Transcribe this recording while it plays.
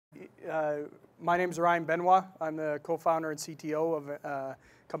My name is Ryan Benoit. I'm the co-founder and CTO of a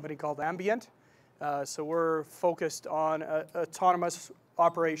company called Ambyint. So we're focused on autonomous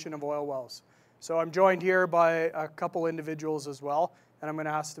operation of oil wells. So I'm joined here by a couple individuals as well, and I'm going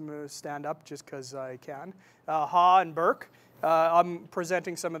to ask them to stand up just because I can. Ha and Burke. I'm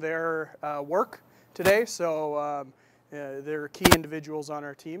presenting some of their work today, so they're key individuals on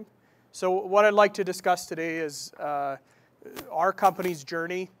our team. So what I'd like to discuss today is our company's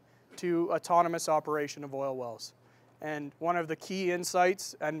journey to autonomous operation of oil wells. And one of the key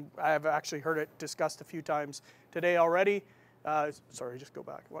insights, and I've actually heard it discussed a few times today already, sorry, just go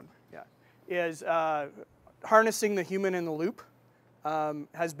back one, yeah, is harnessing the human in the loop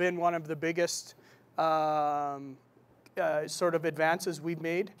has been one of the biggest sort of advances we've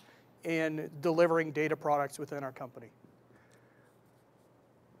made in delivering data products within our company.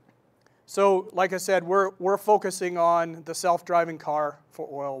 So, like I said, we're focusing on the self-driving car for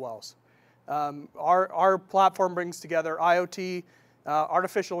oil wells. Our platform brings together IoT,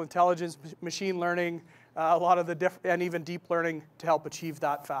 artificial intelligence, machine learning, a lot of and even deep learning to help achieve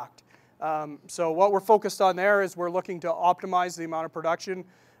that fact. So what we're focused on there is we're looking to optimize the amount of production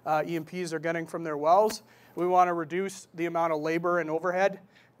E&Ps are getting from their wells. We want to reduce the amount of labor and overhead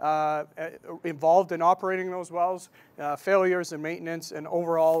involved in operating those wells, failures and maintenance, and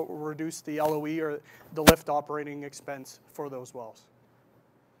overall reduce the LOE or the lift operating expense for those wells.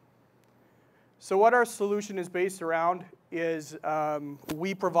 So what our solution is based around is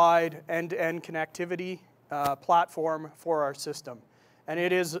we provide end-to-end connectivity platform for our system. And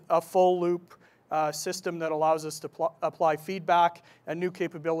it is a full loop system that allows us to apply feedback and new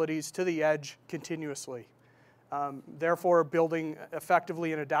capabilities to the edge continuously. Therefore, building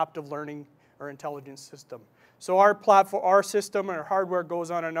effectively an adaptive learning or intelligence system. So our platform, our system, and our hardware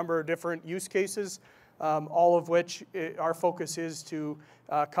goes on a number of different use cases, all of which our focus is to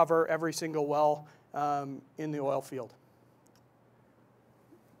cover every single well in the oil field.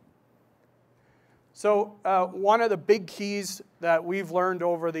 So one of the big keys that we've learned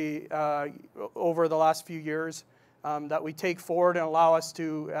over the last few years that we take forward and allow us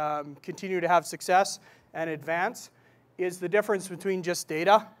to continue to have success and advance is the difference between just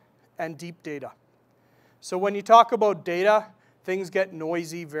data and deep data. So when you talk about data, things get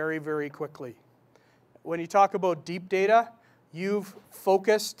noisy very, very quickly. When you talk about deep data, you've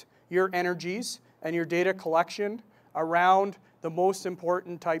focused your energies and your data collection around the most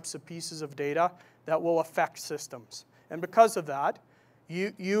important types of pieces of data that will affect systems. And because of that,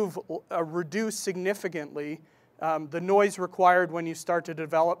 you've reduced significantly the noise required when you start to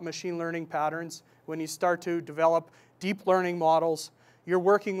develop machine learning patterns, when you start to develop deep learning models. You're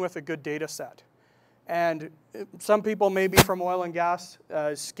working with a good data set. And some people may be from oil and gas.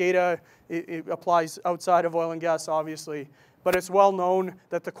 SCADA it applies outside of oil and gas, obviously. But it's well known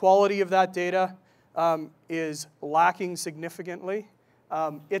that the quality of that data is lacking significantly.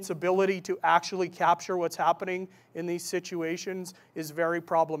 Its ability to actually capture what's happening in these situations is very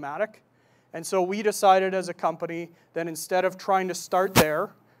problematic. And so we decided as a company that instead of trying to start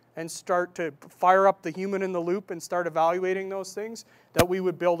there and start to fire up the human in the loop and start evaluating those things, that we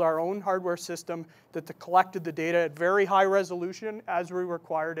would build our own hardware system that collected the data at very high resolution as we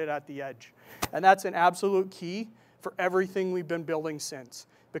required it at the edge. And that's an absolute key for everything we've been building since,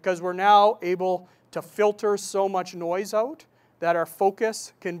 because we're now able to filter so much noise out that our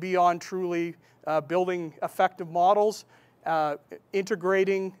focus can be on truly building effective models,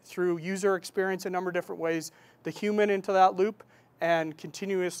 integrating through user experience in a number of different ways, the human into that loop, and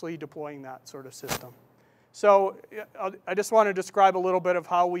continuously deploying that sort of system. So I just want to describe a little bit of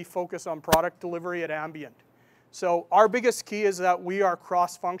how we focus on product delivery at Ambyint. So our biggest key is that we are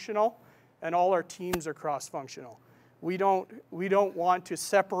cross-functional, and all our teams are cross-functional. We don't want to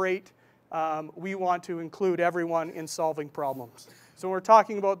separate. We want to include everyone in solving problems. So when we're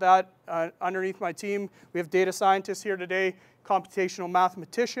talking about that, underneath my team, we have data scientists here today, computational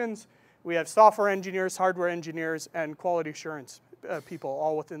mathematicians, we have software engineers, hardware engineers, and quality assurance people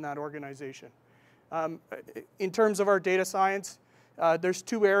all within that organization. In terms of our data science, there's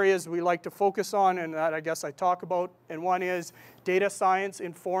two areas we like to focus on, and that I guess I talk about. And one is data science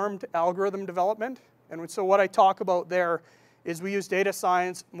informed algorithm development. And so what I talk about there is we use data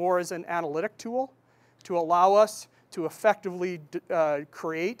science more as an analytic tool to allow us to effectively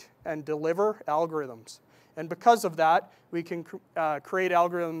create and deliver algorithms. And because of that, we can create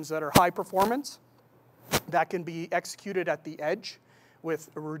algorithms that are high performance, that can be executed at the edge with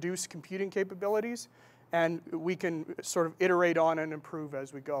reduced computing capabilities, and we can sort of iterate on and improve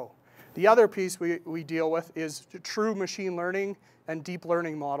as we go. The other piece we deal with is true machine learning and deep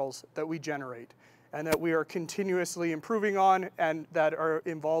learning models that we generate. and that we are continuously improving on, and that are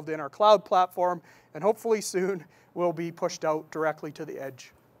involved in our cloud platform, and hopefully soon will be pushed out directly to the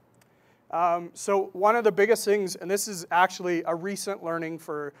edge. So one of the biggest things, and this is actually a recent learning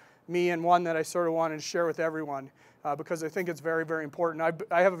for me and one that I sort of wanted to share with everyone because I think it's very, very important.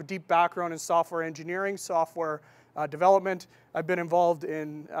 I have a deep background in software engineering, software development. I've been involved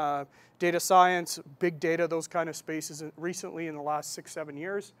in data science, big data, those kind of spaces recently in the last 6-7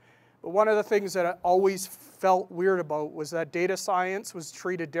 years. But one of the things that I always felt weird about was that data science was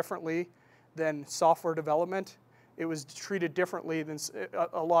treated differently than software development. It was treated differently than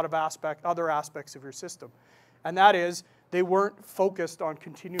a lot of other aspects of your system. And that is, they weren't focused on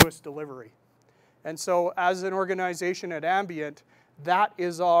continuous delivery. And so as an organization at Ambyint, that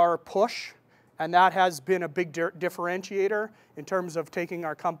is our push, and that has been a big differentiator in terms of taking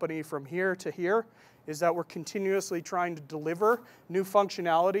our company from here to here, is that we're continuously trying to deliver new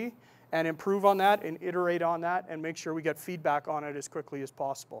functionality and improve on that and iterate on that and make sure we get feedback on it as quickly as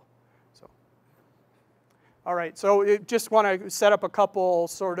possible. All right, so I just want to set up a couple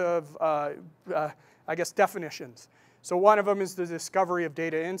sort of, I guess, definitions. So one of them is the discovery of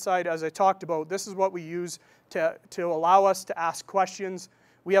data insight. As I talked about, this is what we use to allow us to ask questions.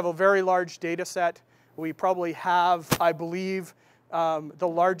 We have a very large data set. We probably have, I believe, the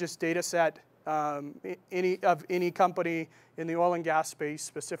largest data set of any company in the oil and gas space,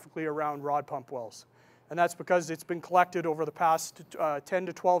 specifically around rod pump wells. And that's because it's been collected over the past 10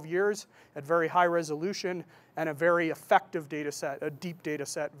 to 12 years at very high resolution and a very effective data set, a deep data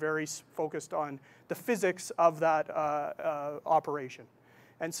set, very focused on the physics of that operation.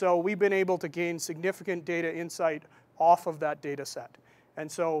 And so we've been able to gain significant data insight off of that data set. And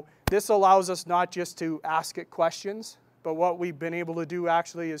so this allows us not just to ask it questions, but what we've been able to do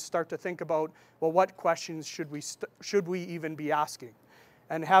actually is start to think about, well, what questions should we even be asking?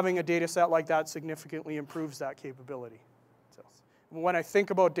 And having a data set like that significantly improves that capability. So when I think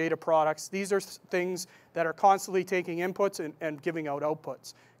about data products, these are things that are constantly taking inputs and giving out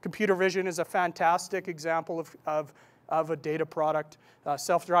outputs. Computer vision is a fantastic example of a data product.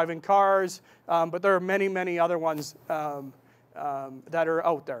 Self-driving cars, but there are many, many other ones that are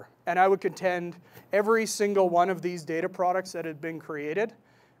out there. And I would contend every single one of these data products that have been created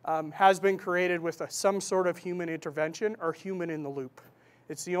has been created with some sort of human intervention or human in the loop.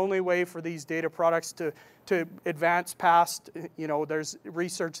 It's the only way for these data products to advance past, there's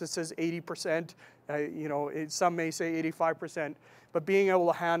research that says 80%, some may say 85%, but being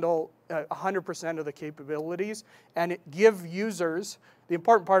able to handle 100% of the capabilities and give users, the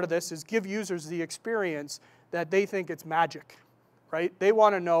important part of this is give users the experience that they think it's magic, right? They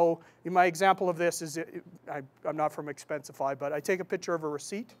want to know, my example of this is, I'm not from Expensify, but I take a picture of a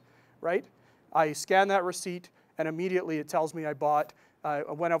receipt, right? I scan that receipt and immediately it tells me I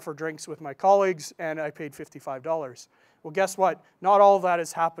went out for drinks with my colleagues and I paid $55. Well, guess what? Not all of that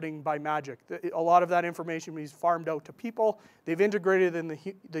is happening by magic. A lot of that information is farmed out to people. They've integrated in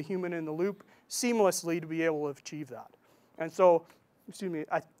the human in the loop seamlessly to be able to achieve that. And so,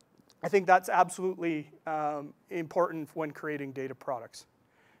 I think that's absolutely important when creating data products.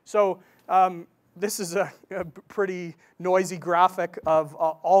 So this is a pretty noisy graphic of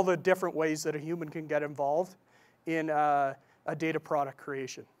all the different ways that a human can get involved in a data product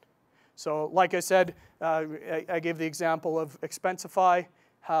creation. So like I said, I gave the example of Expensify,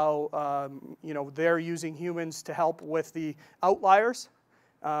 how they're using humans to help with the outliers.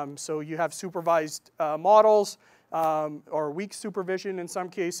 So you have supervised models or weak supervision in some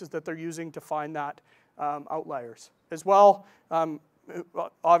cases that they're using to find that outliers. As well,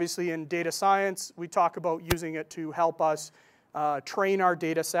 obviously in data science, we talk about using it to help us train our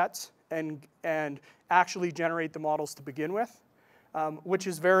data sets and actually generate the models to begin with, which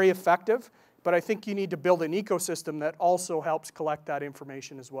is very effective. But I think you need to build an ecosystem that also helps collect that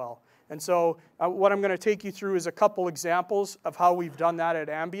information as well. And so what I'm going to take you through is a couple examples of how we've done that at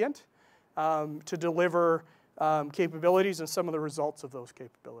Ambyint to deliver capabilities and some of the results of those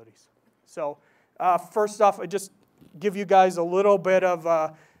capabilities. So first off, I just give you guys a little bit of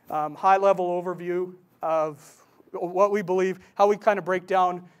a high-level overview of what we believe, how we kind of break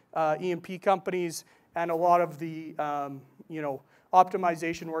down E&P companies and a lot of the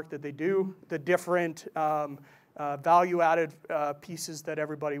optimization work that they do, the different value-added pieces that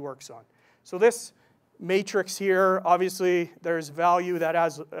everybody works on. So this matrix here, obviously there's value that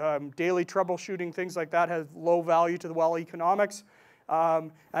has daily troubleshooting, things like that have low value to the well economics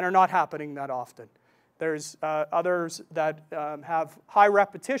and are not happening that often. There's others that have high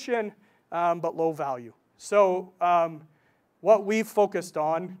repetition but low value. So what we've focused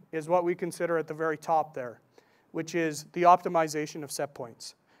on is what we consider at the very top there, which is the optimization of set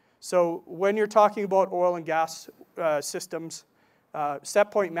points. So when you're talking about oil and gas systems,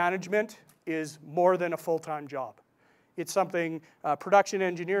 set point management is more than a full-time job. It's something production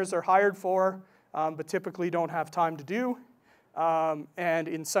engineers are hired for, but typically don't have time to do. And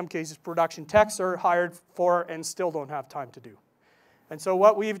in some cases, production techs are hired for and still don't have time to do. And so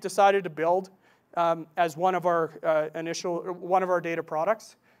what we've decided to build as one of our data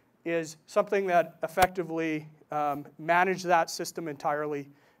products is something that effectively manages that system entirely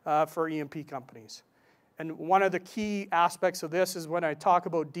for E&P companies. And one of the key aspects of this is when I talk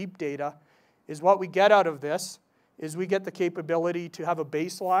about deep data, is what we get out of this is we get the capability to have a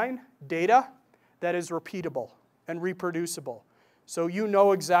baseline data that is repeatable and reproducible. So you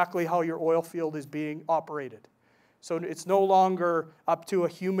know exactly how your oil field is being operated. So it's no longer up to a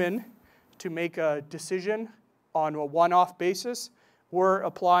human to make a decision on a one-off basis. We're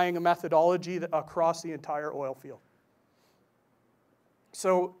applying a methodology across the entire oil field.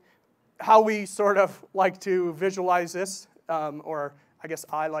 So how we sort of like to visualize this, or I guess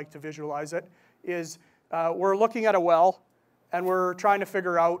I like to visualize it, is we're looking at a well and we're trying to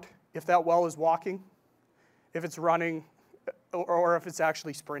figure out if that well is walking, if it's running, or if it's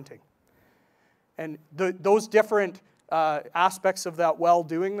actually sprinting. And those different aspects of that well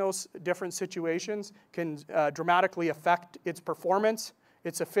doing those different situations can dramatically affect its performance,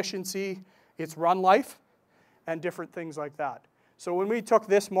 its efficiency, its run life, and different things like that. So when we took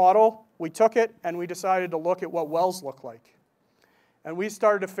this model, we took it and we decided to look at what wells look like. And we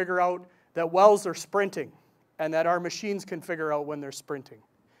started to figure out that wells are sprinting and that our machines can figure out when they're sprinting.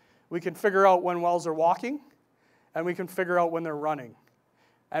 We can figure out when wells are walking, and we can figure out when they're running.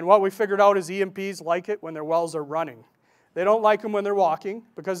 And what we figured out is E&Ps like it when their wells are running. They don't like them when they're walking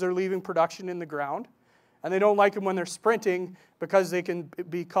because they're leaving production in the ground. And they don't like them when they're sprinting because they can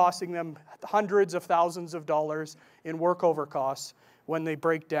be costing them hundreds of thousands of dollars in workover costs when they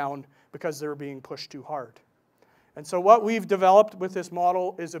break down because they're being pushed too hard. And so what we've developed with this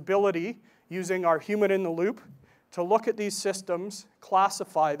model is ability, using our human in the loop, to look at these systems,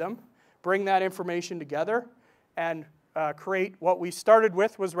 classify them, bring that information together, and create what we started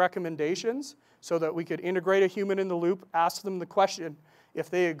with was recommendations so that we could integrate a human in the loop, ask them the question if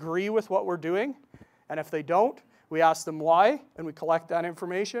they agree with what we're doing, and if they don't, we ask them why, and we collect that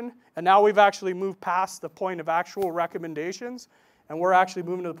information. And now we've actually moved past the point of actual recommendations, and we're actually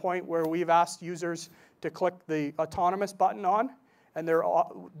moving to the point where we've asked users to click the autonomous button on, and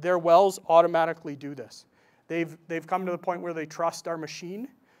their wells automatically do this. They've come to the point where they trust our machine,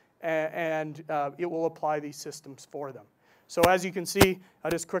 and it will apply these systems for them. So as you can see,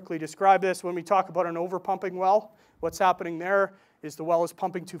 I'll just quickly describe this. When we talk about an overpumping well, what's happening there is the well is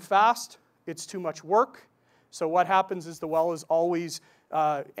pumping too fast. It's too much work. So what happens is the well is always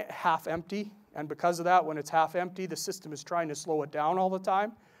half empty. And because of that, when it's half empty, the system is trying to slow it down all the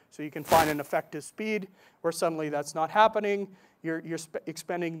time. So you can find an effective speed where suddenly that's not happening. You're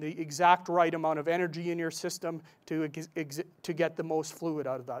expending the exact right amount of energy in your system to get the most fluid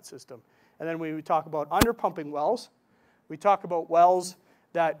out of that system. And then when we talk about underpumping wells, we talk about wells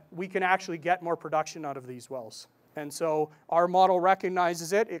that we can actually get more production out of these wells. And so our model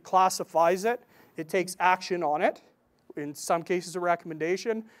recognizes it, it classifies it, it takes action on it, in some cases a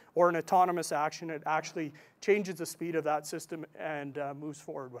recommendation, or an autonomous action. It actually changes the speed of that system and moves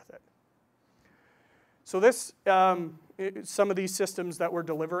forward with it. So this, some of these systems that we're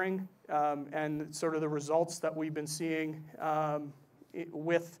delivering and sort of the results that we've been seeing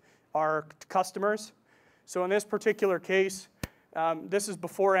with our customers. So in this particular case, this is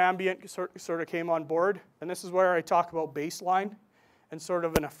before Ambyint sort of came on board, and this is where I talk about baseline and sort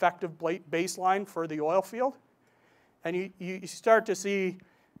of an effective baseline for the oil field. And you start to see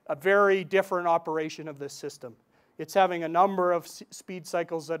a very different operation of this system. It's having a number of speed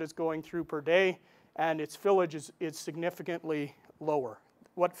cycles that it's going through per day, and its fillage is significantly lower.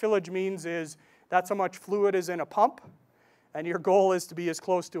 What fillage means is that's how much fluid is in a pump, and your goal is to be as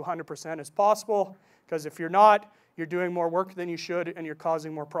close to 100% as possible, because if you're not, you're doing more work than you should, and you're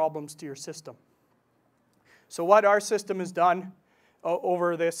causing more problems to your system. So what our system has done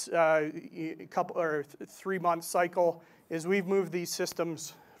over this 3-month cycle is we've moved these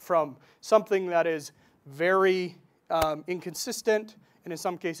systems from something that is very inconsistent, and in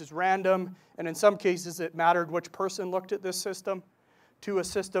some cases random, and in some cases it mattered which person looked at this system, to a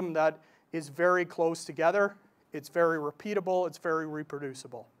system that is very close together. It's very repeatable, it's very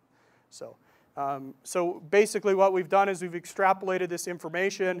reproducible. So basically what we've done is we've extrapolated this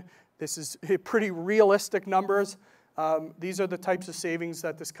information. This is pretty realistic numbers. These are the types of savings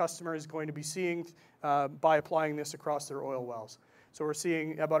that this customer is going to be seeing by applying this across their oil wells. So we're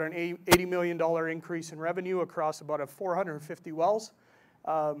seeing about an $80 million increase in revenue across about 450 wells.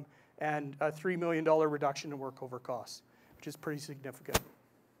 and a $3 million reduction in workover costs, which is pretty significant.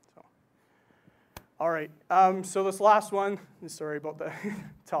 So, all right, so this last one, sorry about the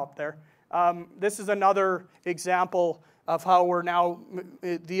top there. This is another example of how we're now,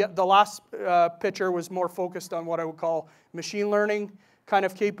 the last picture was more focused on what I would call machine learning kind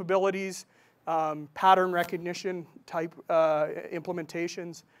of capabilities, pattern recognition type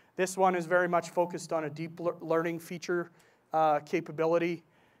implementations. This one is very much focused on a deep learning feature capability,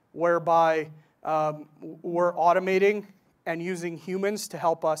 whereby we're automating and using humans to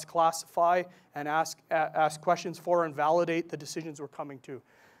help us classify and ask questions for and validate the decisions we're coming to.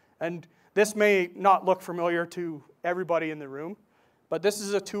 And this may not look familiar to everybody in the room, but this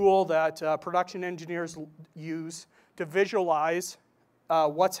is a tool that production engineers use to visualize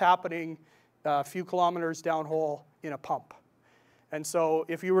what's happening a few kilometers downhole in a pump. And so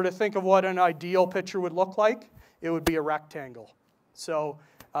if you were to think of what an ideal picture would look like, it would be a rectangle. So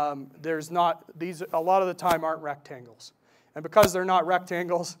there's not, these a lot of the time aren't rectangles. And because they're not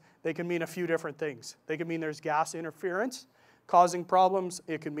rectangles, they can mean a few different things. They can mean there's gas interference causing problems.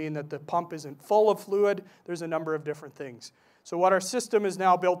 It could mean that the pump isn't full of fluid. There's a number of different things. So what our system is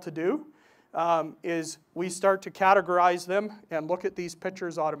now built to do is we start to categorize them and look at these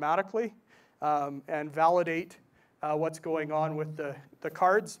pictures automatically and validate what's going on with the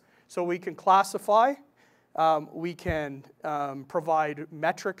cards. So we can classify, we can provide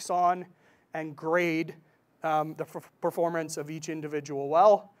metrics on and grade the performance of each individual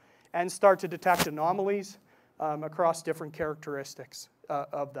well and start to detect anomalies across different characteristics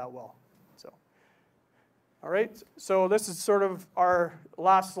of that well. So, all right, so this is sort of our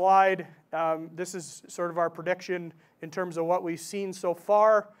last slide. This is sort of our prediction in terms of what we've seen so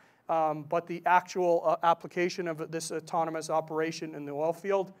far, but the actual application of this autonomous operation in the oil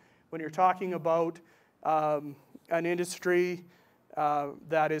field, when you're talking about an industry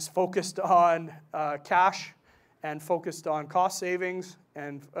that is focused on cash and focused on cost savings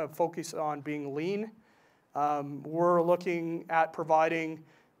and focused on being lean, we're looking at providing,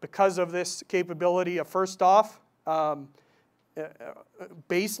 because of this capability of first off,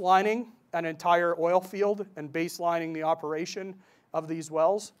 baselining an entire oil field and baselining the operation of these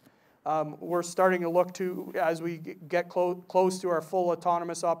wells. We're starting to look to, as we get close to our full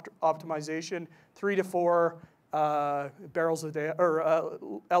autonomous optimization, 3 to 4 barrels a day, or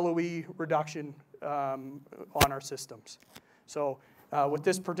LOE reduction on our systems. So with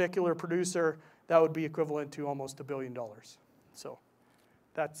this particular producer, that would be equivalent to almost $1 billion. So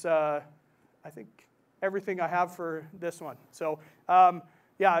that's, I think, everything I have for this one. So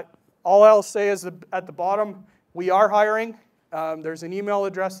yeah, all I'll say is at the bottom, we are hiring. There's an email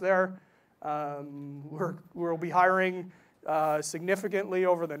address there. We'll be hiring significantly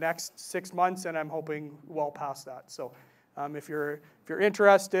over the next 6 months, and I'm hoping well past that. So if you're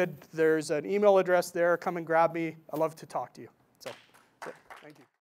interested, there's an email address there. Come and grab me. I'd love to talk to you. So thank you.